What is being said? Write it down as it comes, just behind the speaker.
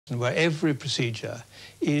where every procedure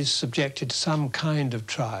is subjected to some kind of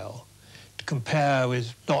trial to compare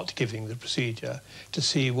with not giving the procedure to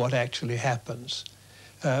see what actually happens.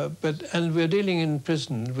 And we're dealing in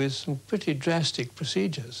prison with some pretty drastic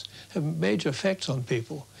procedures, have major effects on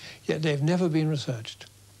people, yet they've never been researched.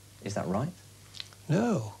 Is that right?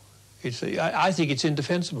 No. I think it's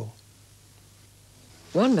indefensible.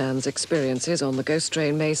 One man's experiences on the ghost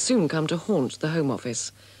train may soon come to haunt the Home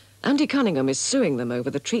Office. Andy Cunningham is suing them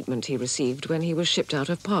over the treatment he received when he was shipped out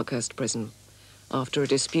of Parkhurst prison. After a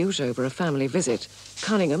dispute over a family visit,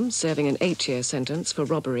 Cunningham, serving an 8-year sentence for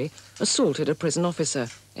robbery, assaulted a prison officer,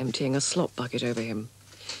 emptying a slop bucket over him.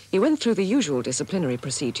 He went through the usual disciplinary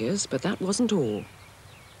procedures, but that wasn't all.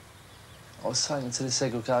 I was taken to the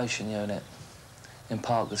segregation unit in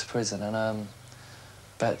Parkhurst prison, and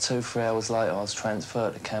about 2-3 hours later I was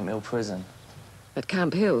transferred to Camp Hill prison. At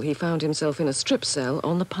Camp Hill, he found himself in a strip cell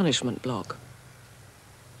on the punishment block.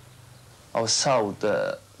 I was told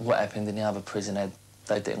that what happened in the other prison,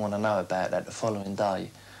 they didn't want to know about that. The following day,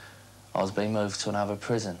 I was being moved to another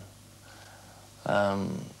prison.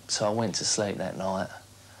 So I went to sleep that night.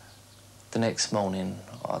 The next morning,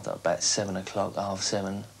 about 7 o'clock,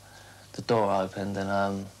 7:30, the door opened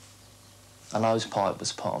and a nose pipe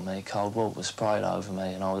was put on me, cold water was sprayed over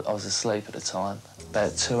me, and I was asleep at the time.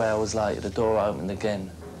 About 2 hours later, the door opened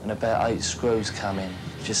again, and about 8 screws come in,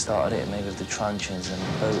 just started hitting me with the truncheons and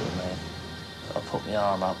booted me. I put my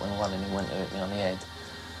arm up and one of them went to hit me on the head.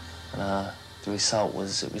 And the result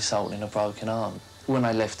was it resulted in a broken arm. When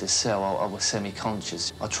I left the cell, I was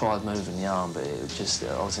semi-conscious. I tried moving the arm, but it was just,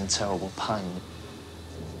 I was in terrible pain.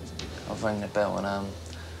 I've rang the bell and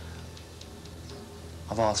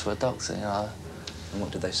I've asked for a doctor, you know. And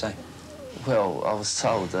what did they say? Well, I was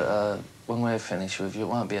told that when we're finished with you, it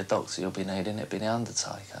won't be a doctor you'll be needing, it'll be the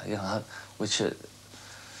undertaker, you know,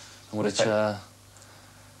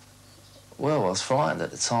 well, I was frightened at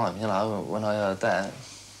the time, you know, when I heard that.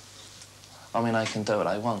 I mean, they can do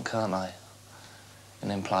what they want, can't they? In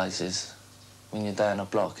them places, when you're down a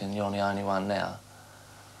block and you're the only one there,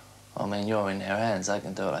 I mean, you're in their hands, they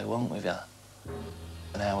can do what they want with you.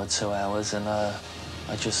 An hour, 2 hours, and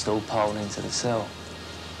they just all piled into the cell.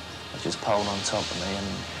 They just piled on top of me and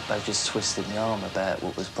they just twisted my arm about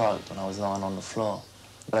what was broke when I was lying on the floor.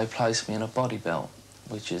 They placed me in a body belt,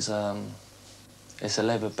 which is, it's a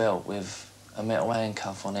leather belt with a metal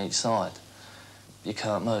handcuff on each side. You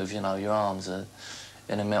can't move, you know, your arms are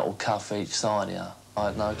in a metal cuff each side here. I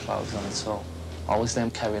had no clothes on at all. I was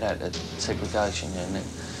then carried out the segregation unit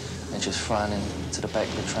and just thrown into the back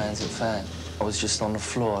of the transit van. I was just on the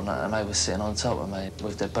floor and they were sitting on top of me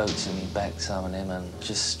with their boots in my back, some of them, and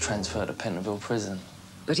just transferred to Pentonville prison.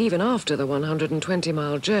 But even after the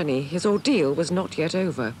 120-mile journey, his ordeal was not yet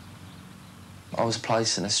over. I was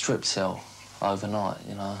placed in a strip cell overnight,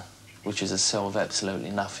 you know, which is a cell with absolutely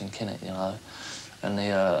nothing in it, you know. And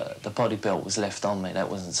the body belt was left on me. That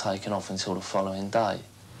wasn't taken off until the following day.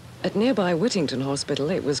 At nearby Whittington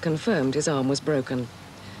Hospital, it was confirmed his arm was broken.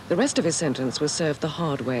 The rest of his sentence was served the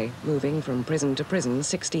hard way, moving from prison to prison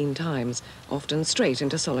 16 times, often straight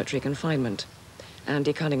into solitary confinement.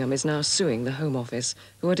 Andy Cunningham is now suing the Home Office,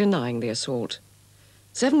 who are denying the assault.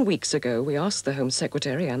 7 weeks ago, we asked the Home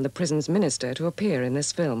Secretary and the prison's minister to appear in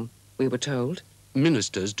this film. We were told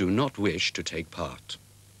ministers do not wish to take part.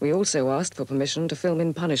 We also asked for permission to film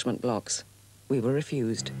in punishment blocks. We were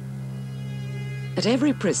refused. At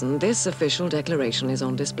every prison, this official declaration is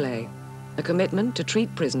on display, a commitment to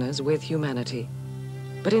treat prisoners with humanity.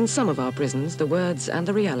 But in some of our prisons, the words and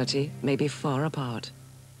the reality may be far apart.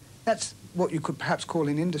 That's what you could perhaps call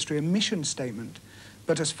in industry a mission statement.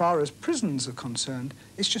 But as far as prisons are concerned,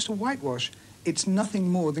 it's just a whitewash. It's nothing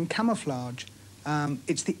more than camouflage.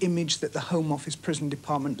 It's the image that the Home Office Prison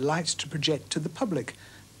Department likes to project to the public.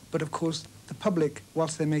 But of course, the public,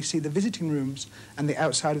 whilst they may see the visiting rooms and the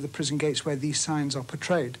outside of the prison gates where these signs are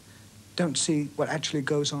portrayed, don't see what actually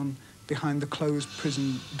goes on behind the closed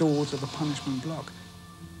prison doors of a punishment block.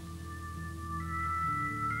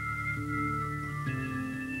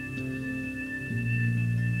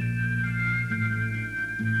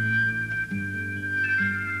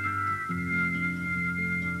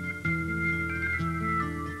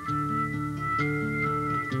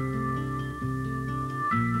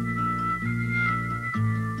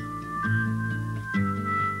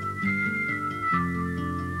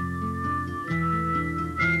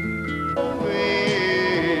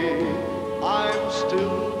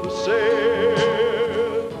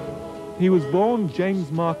 He was born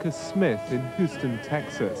James Marcus Smith in Houston,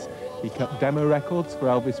 Texas. He cut demo records for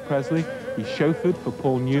Elvis Presley. He chauffeured for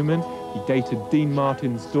Paul Newman. He dated Dean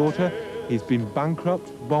Martin's daughter. He's been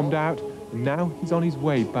bankrupt, bombed out, and now he's on his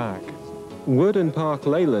way back. Woodend Park,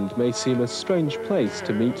 Leyland may seem a strange place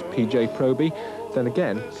to meet P.J. Proby. Then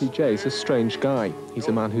again, PJ's a strange guy. He's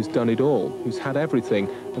a man who's done it all, who's had everything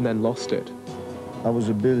and then lost it. I was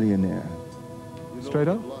a billionaire. Straight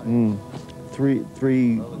up?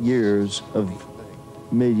 3 years of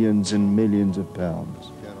millions and millions of pounds.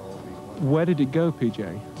 Where did it go,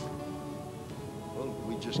 PJ?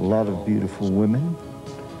 A lot of beautiful women,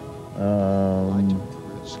 a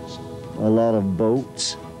lot of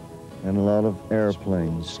boats, and a lot of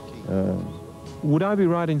airplanes. Would I be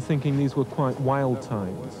right in thinking these were quite wild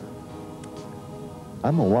times?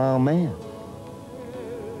 I'm a wild man.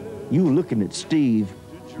 You looking at Steve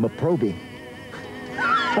Proby.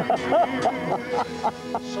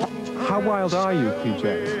 How wild are you,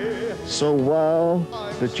 PJ? So wild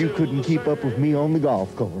that you couldn't keep up with me on the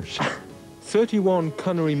golf course. 31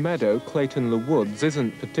 Cunnery Meadow, Clayton Le Woods,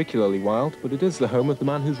 isn't particularly wild, but it is the home of the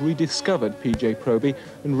man who's rediscovered P.J. Proby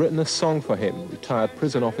and written a song for him, retired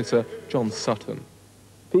prison officer John Sutton.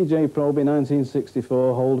 P.J. Proby,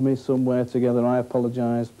 1964, Hold Me Somewhere Together, I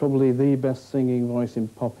Apologise, probably the best singing voice in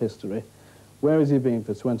pop history. Where has he been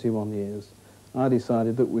for 21 years? I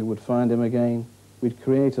decided that we would find him again. We'd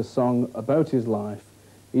create a song about his life.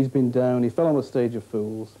 He's been down, he fell on the stage of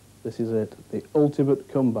Fools. This is it, the ultimate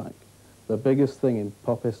comeback. The biggest thing in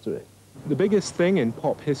pop history. The biggest thing in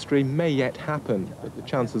pop history may yet happen, but the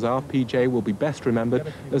chances are PJ will be best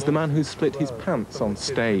remembered as the man who split his pants on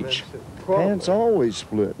stage. Pants always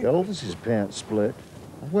split. Elvis's pants split.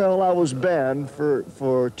 Well, I was banned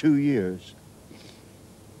for 2 years.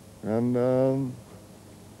 And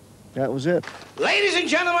that was it. Ladies and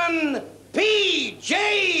gentlemen,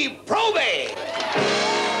 P.J. Proby!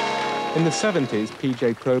 In the 70s,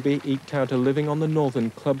 P.J. Proby eked out a living on the northern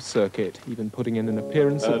club circuit, even putting in an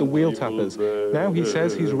appearance at the Wheel Tappers. Now he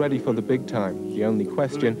says he's ready for the big time. The only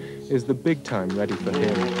question is the big time ready for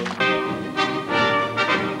him.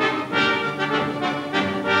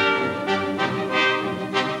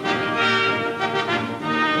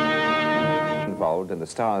 Involved in the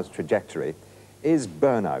star's trajectory is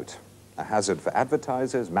burnout, a hazard for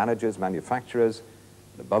advertisers, managers, manufacturers,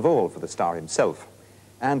 and above all for the star himself.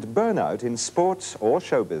 And burnout in sports or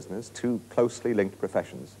show business, two closely linked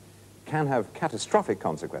professions, can have catastrophic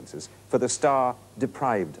consequences for the star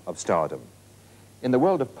deprived of stardom. In the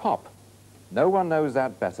world of pop, no one knows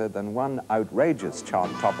that better than one outrageous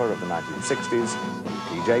chart topper of the 1960s,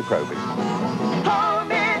 P.J. Proby.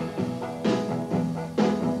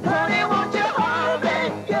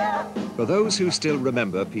 For those who still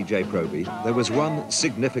remember P.J. Proby, there was one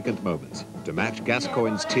significant moment to match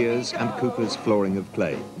Gascoigne's tears and Cooper's flooring of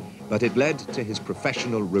clay, but it led to his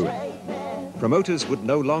professional ruin. Promoters would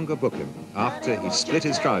no longer book him after he split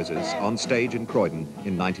his trousers on stage in Croydon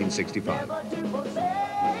in 1965.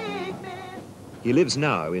 He lives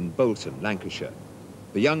now in Bolton, Lancashire.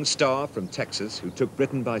 The young star from Texas who took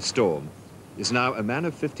Britain by storm is now a man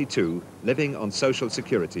of 52, living on Social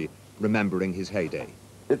Security, remembering his heyday.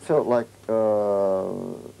 It felt like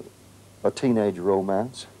a teenage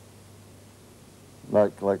romance,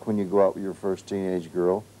 like when you go out with your first teenage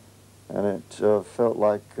girl, and it felt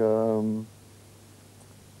like,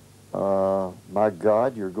 my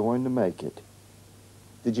God, you're going to make it.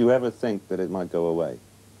 Did you ever think that it might go away?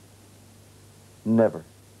 Never.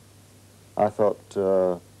 I thought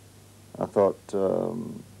that.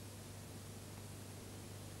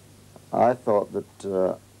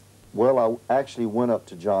 Well, I actually went up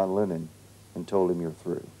to John Lennon and told him you're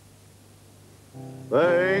through.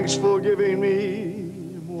 Thanks for giving me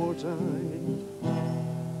more time.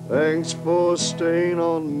 Thanks for staying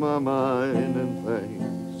on my mind, and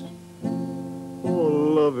thanks for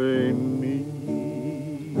loving me.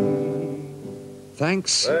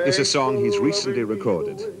 Thanks is a song he's recently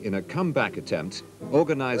recorded in a comeback attempt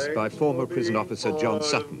organised by former prison officer John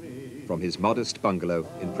Sutton from his modest bungalow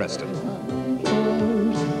in Preston.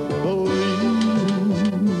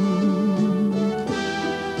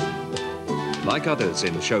 Like others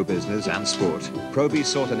in show business and sport, Proby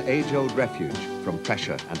sought an age-old refuge from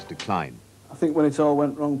pressure and decline. I think when it all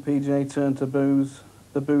went wrong, PJ turned to booze.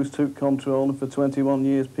 The booze took control, and for 21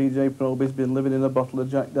 years, P.J. Proby's been living in a bottle of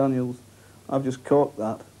Jack Daniels. I've just caught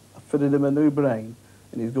that. I fitted him a new brain,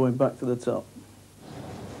 and he's going back to the top.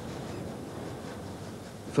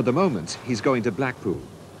 For the moment, he's going to Blackpool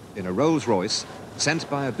in a Rolls-Royce sent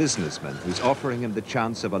by a businessman who's offering him the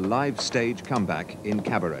chance of a live stage comeback in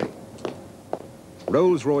cabaret.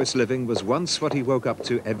 Rolls-Royce living was once what he woke up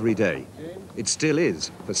to every day. It still is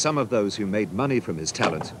for some of those who made money from his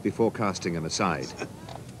talent before casting him aside.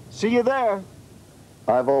 See you there.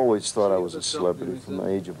 I've always thought I was a celebrity from the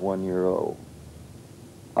age of 1 year old.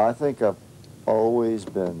 I think I've always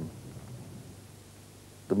been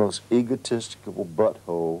the most egotistical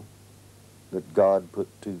butthole that God put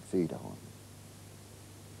 2 feet on.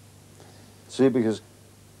 See, because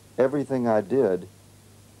everything I did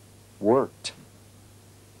worked.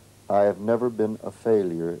 I have never been a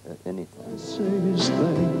failure at anything. Say his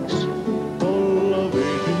thanks for loving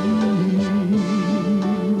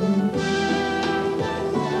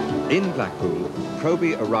me. In Blackpool,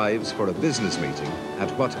 Proby arrives for a business meeting at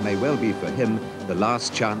what may well be for him the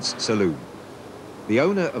Last Chance Saloon. The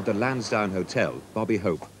owner of the Lansdowne Hotel, Bobby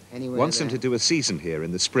Hope, wants him to do a season here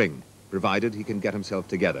in the spring, provided he can get himself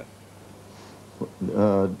together.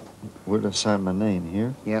 Where did I sign my name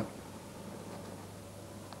here? Yep.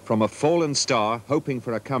 From a fallen star hoping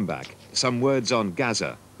for a comeback, some words on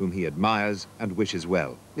Gaza, whom he admires and wishes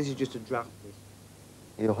well. This is just a draft.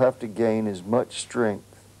 He'll have to gain as much strength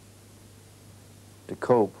to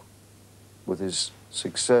cope with his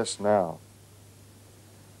success now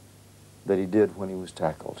that he did when he was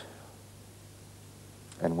tackled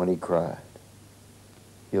and when he cried.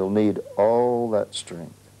 He'll need all that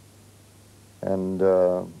strength, and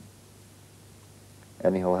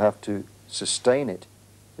he'll have to sustain it.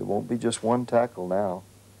 It won't be just one tackle now.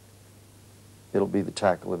 It'll be the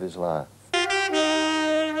tackle of his life.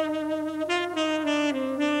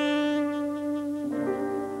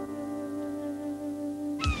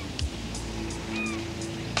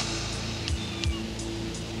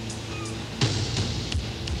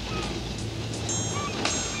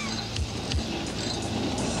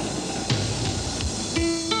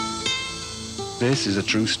 This is a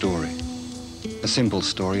true story. A simple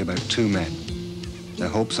story about 2 men, their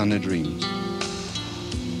hopes and their dreams.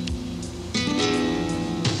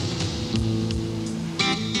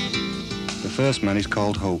 The first man is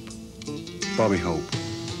called Hope, Bobby Hope,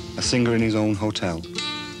 a singer in his own hotel.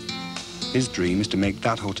 His dream is to make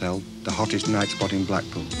that hotel the hottest night spot in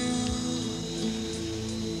Blackpool.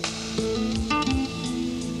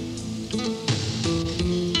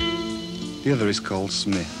 The other is called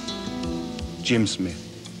Smith, Jim Smith,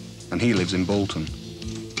 and he lives in Bolton.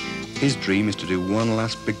 His dream is to do one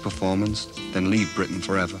last big performance, then leave Britain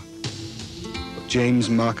forever. But James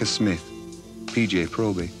Marcus Smith, P.J.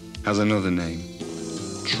 Proby, has another name,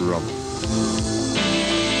 Trouble.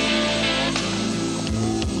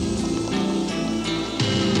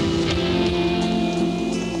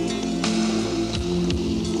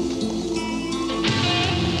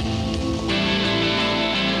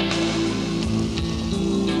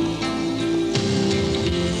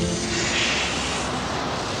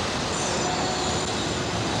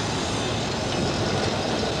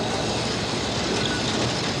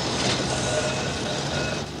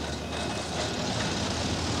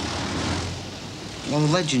 Well,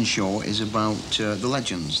 the Legend Show is about the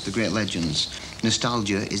legends, the great legends.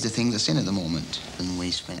 Nostalgia is the thing that's in at the moment. And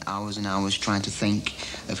we spent hours and hours trying to think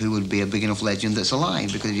of who would be a big enough legend that's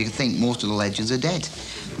alive, because if you can think, most of the legends are dead.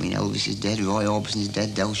 I mean, Elvis is dead, Roy Orbison is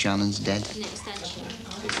dead, Del Shannon's dead.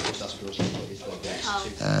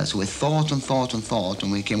 So we thought and thought and thought,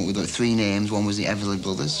 and we came up with 3 names. One was the Everly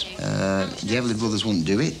Brothers. The Everly Brothers wouldn't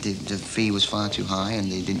do it. The fee was far too high, and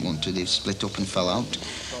they didn't want to. They split up and fell out.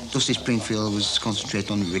 Dusty Springfield was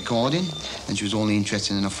concentrating on recording, and she was only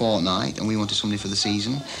interested in a fortnight, and we wanted somebody for the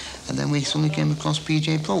season. And then we suddenly came across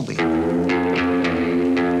P.J. Proby.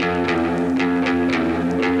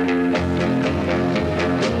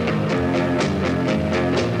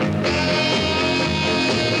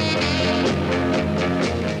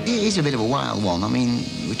 He's a bit of a wild one. I mean,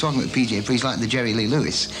 we're talking about P.J. Proby, he's like the Jerry Lee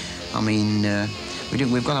Lewis. I mean,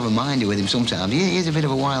 we've got to have a minder with him sometimes. He is a bit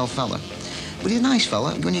of a wild fella. But he's a nice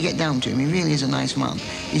fella. When you get down to him, he really is a nice man.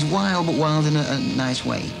 He's wild, but wild in a nice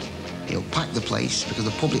way. He'll pack the place because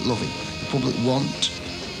the public love him. The public want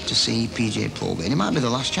to see P.J. Proby. And it might be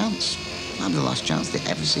the last chance. It might be the last chance they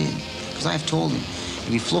ever see him. Because I have told him, if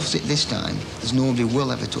he fluffs it this time, there's nobody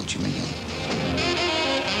will ever touch him again.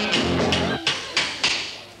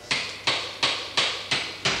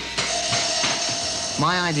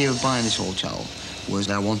 My idea of buying this hotel was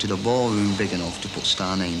that I wanted a ballroom big enough to put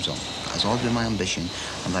star names on. That's always been my ambition,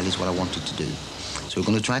 and that is what I wanted to do. So we're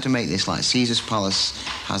going to try to make this like Caesar's Palace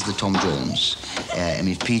has the Tom Jones. I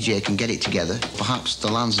mean, if PJ can get it together, perhaps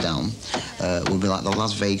the Lansdowne will be like the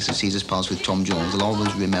Las Vegas of Caesar's Palace with Tom Jones. They'll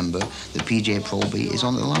always remember that P.J. Proby is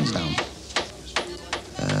on the Lansdowne.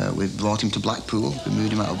 We've brought him to Blackpool. We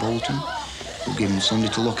moved him out of Bolton. We've given him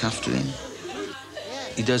somebody to look after him.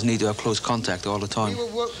 He does need to have close contact all the time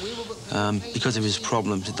because of his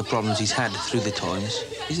problems, the problems he's had through the times.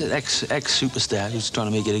 He's an ex-superstar who's trying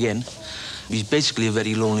to make it again. He's basically a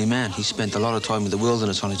very lonely man. He spent a lot of time in the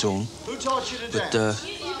wilderness on his own. Who taught you to dance?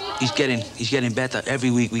 he's getting better.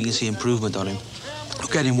 Every week we can see improvement on him.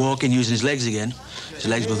 Get him walking, using his legs again. His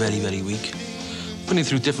legs were very, very weak. Putting him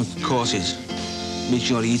through different courses. Make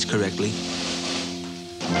sure he eats correctly.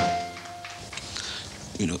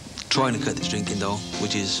 You know, trying to cut his drinking down,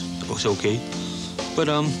 which is okay. But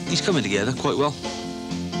he's coming together quite well.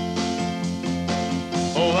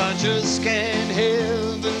 Oh, I just can't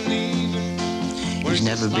help believing. He's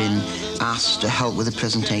never been asked to help with the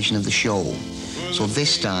presentation of the show. So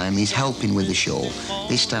this time he's helping with the show.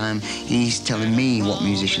 This time he's telling me what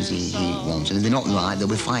musicians he wants. And if they're not right, they'll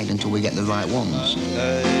be fighting until we get the right ones.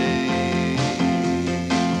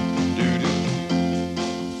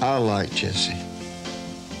 I like Jesse.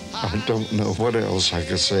 I don't know what else I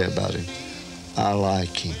could say about him. I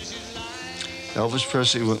like him. Elvis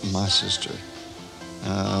Presley went with my sister.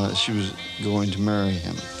 She was going to marry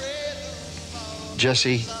him.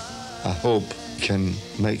 Jesse, I hope, can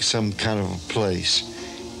make some kind of a place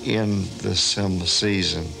in the summer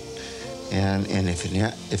season, and if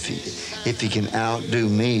he can outdo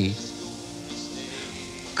me,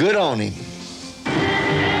 good on him.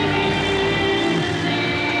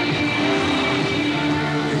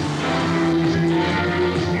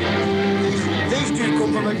 These two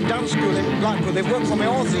come from a dance school in Blackpool. They've worked for me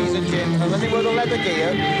all season, Jim, and when they wear the leather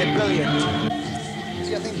gear, they're brilliant.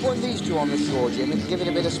 I think putting these two on the show, Jim, is giving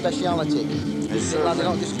a bit of speciality. Like they're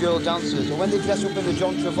not just girl dancers. And when they dress up in the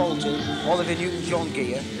John Travolta, Oliver Newton-John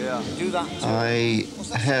gear, do that too. I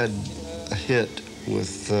had a hit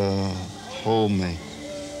with Hold Me,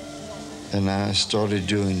 and I started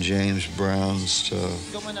doing James Brown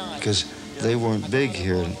stuff because they weren't big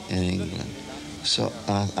here in England. So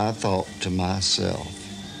I thought to myself,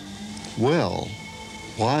 well,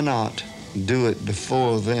 why not do it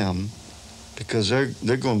before them? Because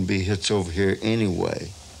they're going to be hits over here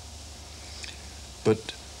anyway.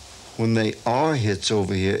 But when they are hits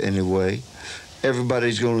over here anyway,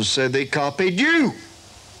 everybody's going to say they copied you.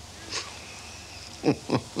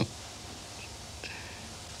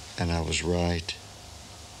 And I was right.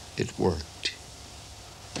 It worked.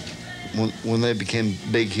 When they became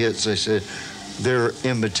big hits, they said they're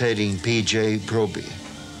imitating P.J. Proby.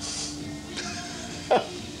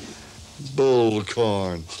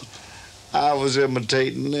 Bullcorn. I was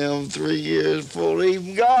imitating them 3 years before they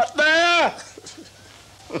even got there.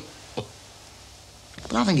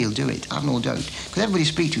 But I think he'll do it, I've no doubt. Because everybody you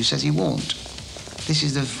speak to says he won't. This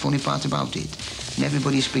is the funny part about it. And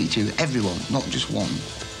everybody you speak to, everyone, not just one.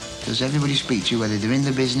 Because everybody you speak to, whether they're in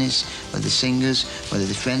the business, whether they're singers, whether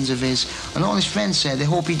they're friends of his, and all his friends say they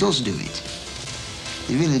hope he does do it.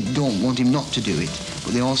 They really don't want him not to do it,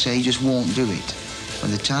 but they all say he just won't do it.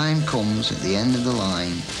 When the time comes at the end of the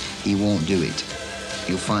line, he won't do it.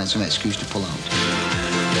 He'll find some excuse to pull out.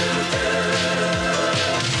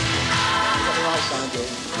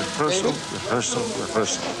 Rehearsal.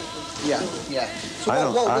 Yeah, yeah. So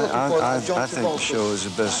I think the show is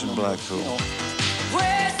the best in Blackpool.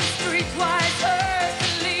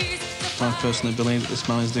 I personally believe that this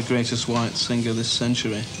man is the greatest white singer this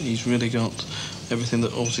century. He's really got everything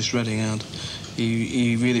that Otis Redding had.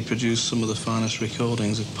 He really produced some of the finest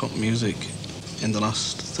recordings of pop music in the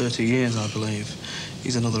last 30 years, I believe.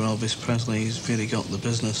 He's another Elvis Presley. He's really got the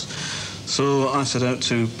business. So I set out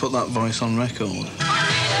to put that voice on record.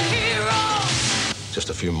 Just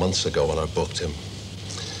a few months ago when I booked him,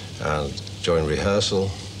 and during rehearsal,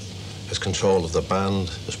 his control of the band,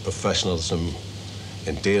 his professionalism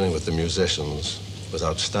in dealing with the musicians was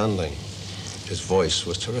outstanding. His voice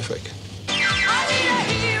was terrific.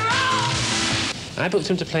 I booked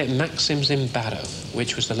him to play at Maxim's in Barrow,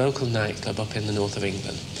 which was the local nightclub up in the north of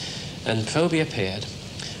England. And Proby appeared,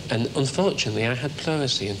 and unfortunately I had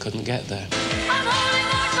pleurisy and couldn't get there.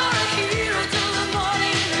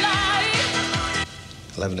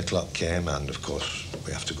 11 o'clock came, and of course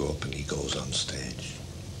we have to go up and he goes on stage.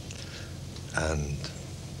 And,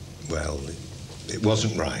 well, it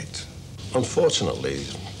wasn't right. Unfortunately,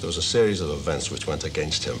 there was a series of events which went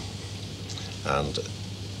against him. And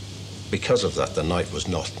because of that, the night was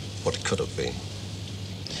not what it could have been.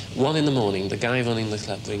 1 in the morning, the guy running the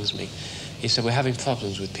club rings me. He said, we're having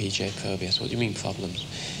problems with P.J. Proby. I said, what do you mean problems?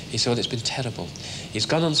 He said, well, it's been terrible. He's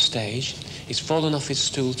gone on stage, he's fallen off his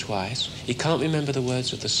stool twice, he can't remember the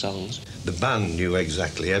words of the songs. The band knew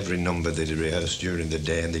exactly every number that he rehearsed during the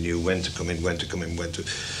day, and they knew when to come in, when to come in, when to...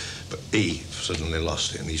 But he suddenly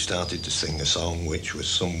lost it, and he started to sing a song which was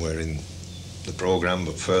somewhere in the programme,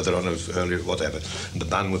 but further on, earlier, whatever. And the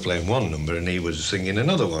band were playing one number, and he was singing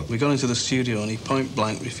another one. We got into the studio, and he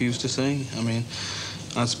point-blank refused to sing. I mean,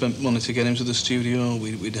 I'd spent money to get him to the studio.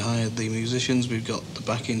 We'd hired the musicians, we've got the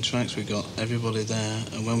backing tracks, we've got everybody there.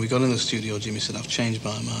 And when we got in the studio, Jimmy said, "I've changed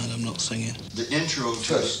my mind, I'm not singing." The intro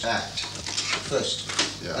to the act. First.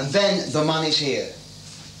 Yeah. And then the money's here.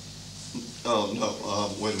 Oh, no,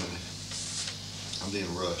 wait a minute. I'm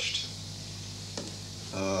being rushed.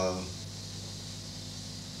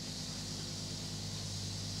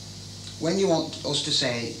 When you want us to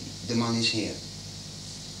say the money's here?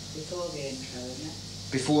 Before the intro, isn't it?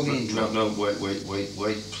 Before the intro? No, wait,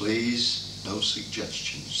 please. No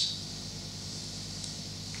suggestions.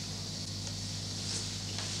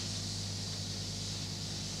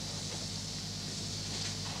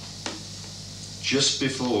 Just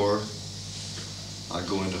before I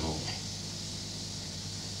go into home.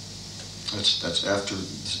 That's after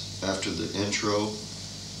the intro,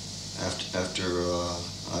 after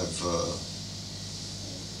I've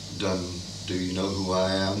done Do You Know Who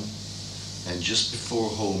I Am? And just before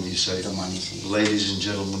home you say, the money's here. Ladies and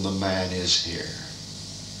gentlemen, the man is here.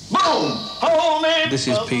 Boom! Home in. This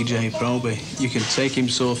is P.J. Proby. You can take him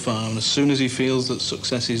so far, and as soon as he feels that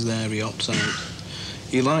success is there, he opts out.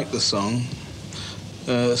 He liked the song.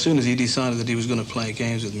 As soon as he decided that he was going to play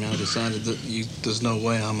games with me, I decided that there's no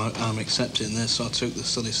way I'm accepting this. So I took the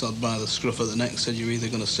silly sod by the scruff of the neck, said, "You're either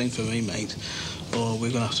going to sing for me, mate, or we're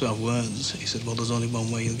going to have words." He said, "Well, there's only one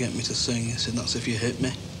way you'll get me to sing." I said, "That's if you hit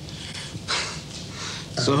me."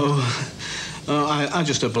 So I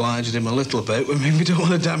just obliged him a little bit. I mean, we don't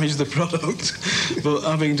want to damage the product. But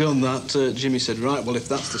having done that, Jimmy said, "Right, well, if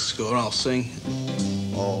that's the score, I'll sing."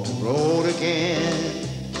 On the road again,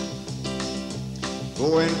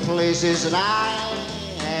 going places that I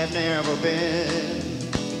have never been,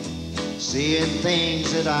 seeing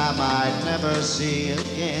things that I might never see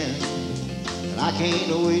again, and I can't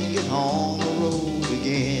wait to get on the road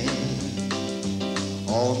again.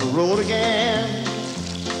 On the road again,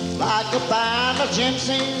 like a band of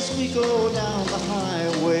gypsies, we go down the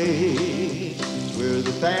highway, where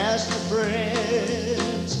the fast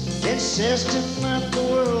friends insisting that the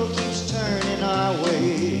world keeps turning our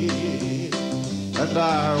way, and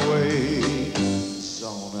our way. It's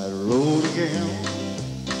on that road again.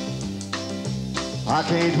 I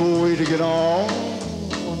can't wait to get on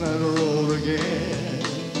that road again.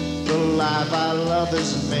 The life I love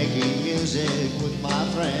is making music with my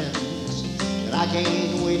friends, and I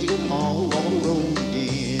can't wait to get on the road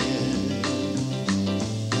again.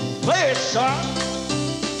 Play it, son.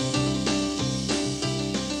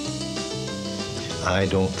 I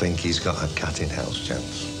don't think he's got a cat in house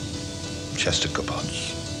chance. Chester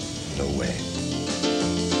cupboards, no way.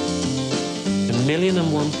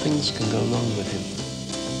 1,000,001 things can go wrong with him.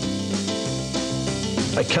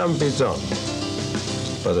 It can be done,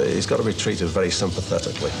 but he's got to be treated very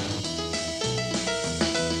sympathetically.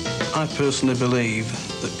 I personally believe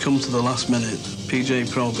that come to the last minute, P.J.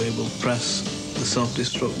 Proby will press the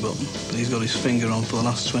self-destruct button that he's got his finger on for the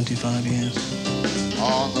last 25 years.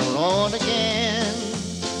 On the road again,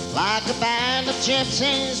 like a band of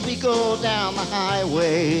gypsies, we go down the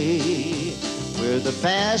highway, where the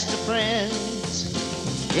fast of friends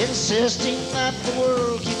insisting that the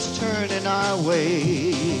world keeps turning our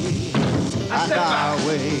way, and our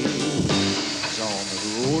way. It's on the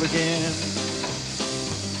road again.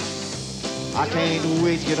 I can't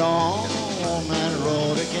wait to get on that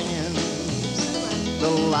road again. The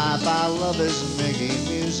life I love is making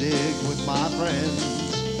music with my friends,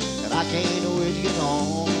 and I can't wait to get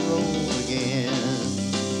on the road again.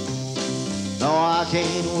 No, I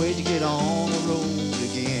can't wait to get on the road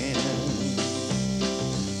again.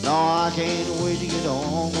 No, I can't wait to get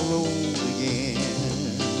on the road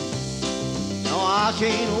again. No, I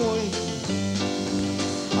can't wait.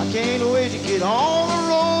 I can't wait to get on the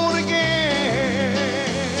road again.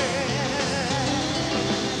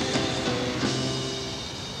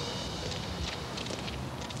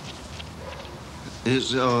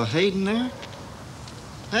 Is Hayden there?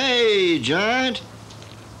 Hey, Giant.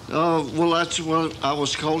 Well, that's what I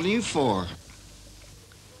was calling you for.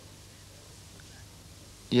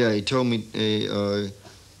 Yeah, he told me,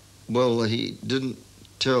 well, he didn't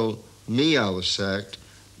tell me I was sacked.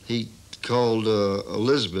 He called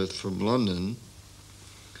Elizabeth from London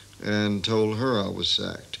and told her I was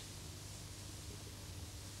sacked.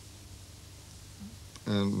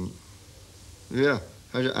 Yeah,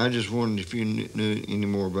 I just wondered if you knew any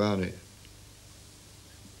more about it.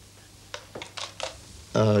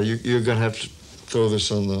 You're gonna have to throw this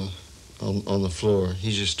on the floor.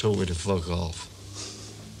 He just told me to fuck off.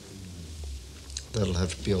 That'll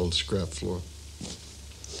have to be on the scrap floor.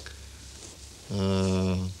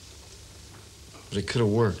 But it could have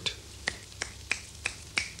worked.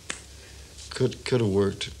 could have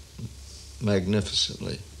worked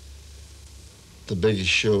magnificently. The biggest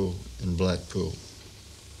show in Blackpool.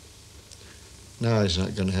 Now he's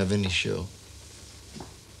not going to have any show.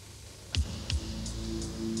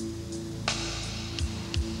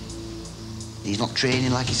 He's not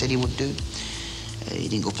training like he said he would do. He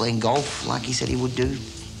didn't go playing golf like he said he would do.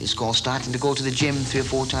 He's starting to go to the gym 3 or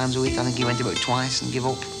 4 times a week. I think he went about twice and gave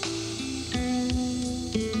up.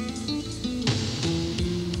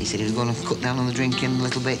 He said he was going to cut down on the drinking a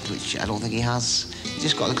little bit, which I don't think he has. He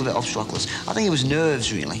just got a little bit obstacles. I think it was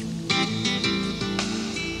nerves, really.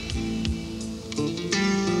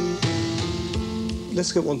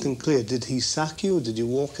 Let's get one thing clear. Did he sack you? Did you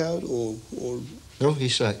walk out, or... No, he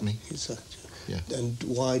sacked me. He sacked you. Yeah. And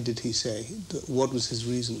why did he say? What was his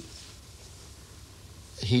reason?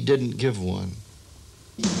 He didn't give one.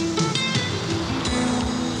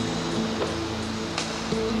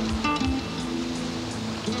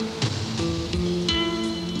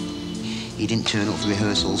 He didn't turn up for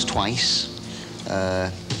rehearsals twice.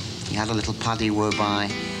 He had a little paddy whereby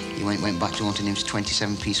he went back to wanting him to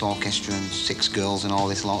 27-piece orchestra and 6 girls and all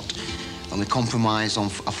this lot. And we compromised on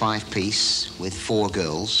a 5-piece with 4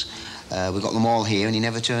 girls. We got them all here and he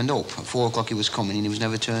never turned up. At 4 o'clock he was coming and he was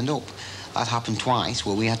never turned up. That happened twice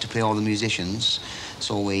where we had to pay all the musicians,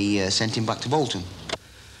 so we sent him back to Bolton.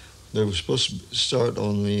 They were supposed to start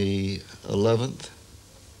on the 11th.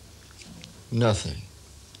 Nothing.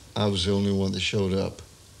 I was the only one that showed up.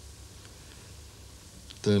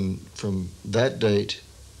 Then from that date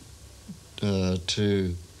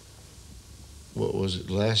to, what was it,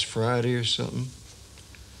 last Friday or something?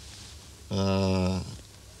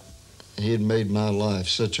 He had made my life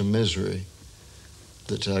such a misery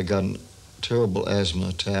that I got a terrible asthma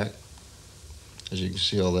attack. As you can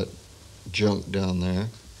see, all that junk down there.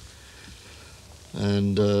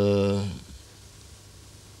 And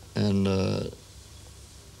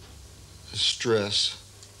stress.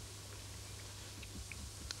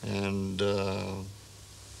 And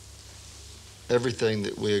everything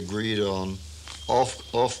that we agreed on,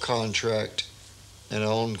 off contract and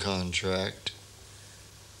on contract,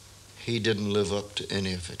 he didn't live up to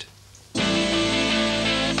any of it.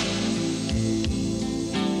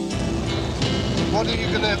 What are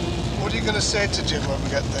you gonna say to Jim when we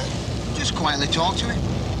get there? Just quietly talk to him.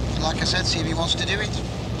 Like I said, see if he wants to do it.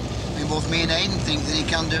 I mean, both me and Aidan think that he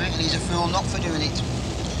can do it, and he's a fool not for doing it.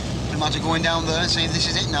 No matter going down there and saying, this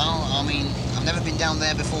is it now. I mean, I've never been down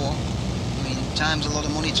there before. I mean, time's a lot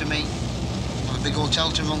of money to me. I have a big hotel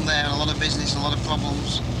to run there, and a lot of business and a lot of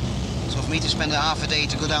problems. So for me to spend a half a day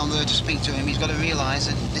to go down there to speak to him, he's got to realise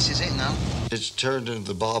that this is it now. It's turned into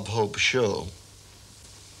the Bob Hope show,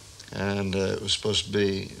 and it was supposed to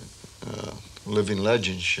be a living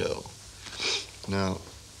legend show. Now,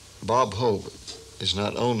 Bob Hope is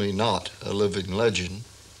not only not a living legend,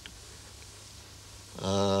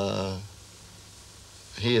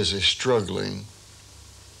 he is a struggling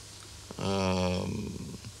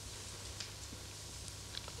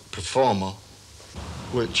performer,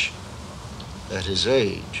 which at his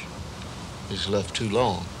age is left too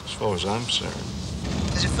long, as far as I'm concerned.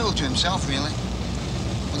 He's a fool to himself, really.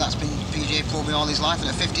 Well, that's been P.J. Proby all his life, and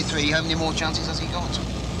at 53, how many more chances has he got?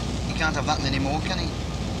 He can't have that many more, can he?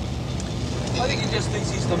 I think he just thinks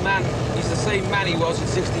he's the man. He's the same man he was in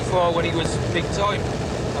 '64 when he was big time.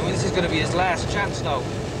 I mean, this is going to be his last chance now.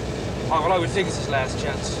 Well, I would think it's his last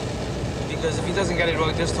chance. Because if he doesn't get it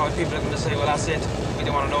right this time, people are going to say, well, that's it. We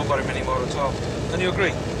don't want to know about him anymore at all. Don't you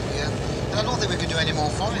agree? Yeah. And I don't think we could do any more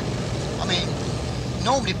for him. I mean,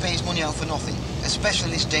 nobody pays money out for nothing, especially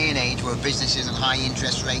in this day and age where businesses and high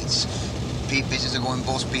interest rates, businesses are going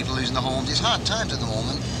bust, people losing their homes. It's hard times at the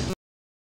moment.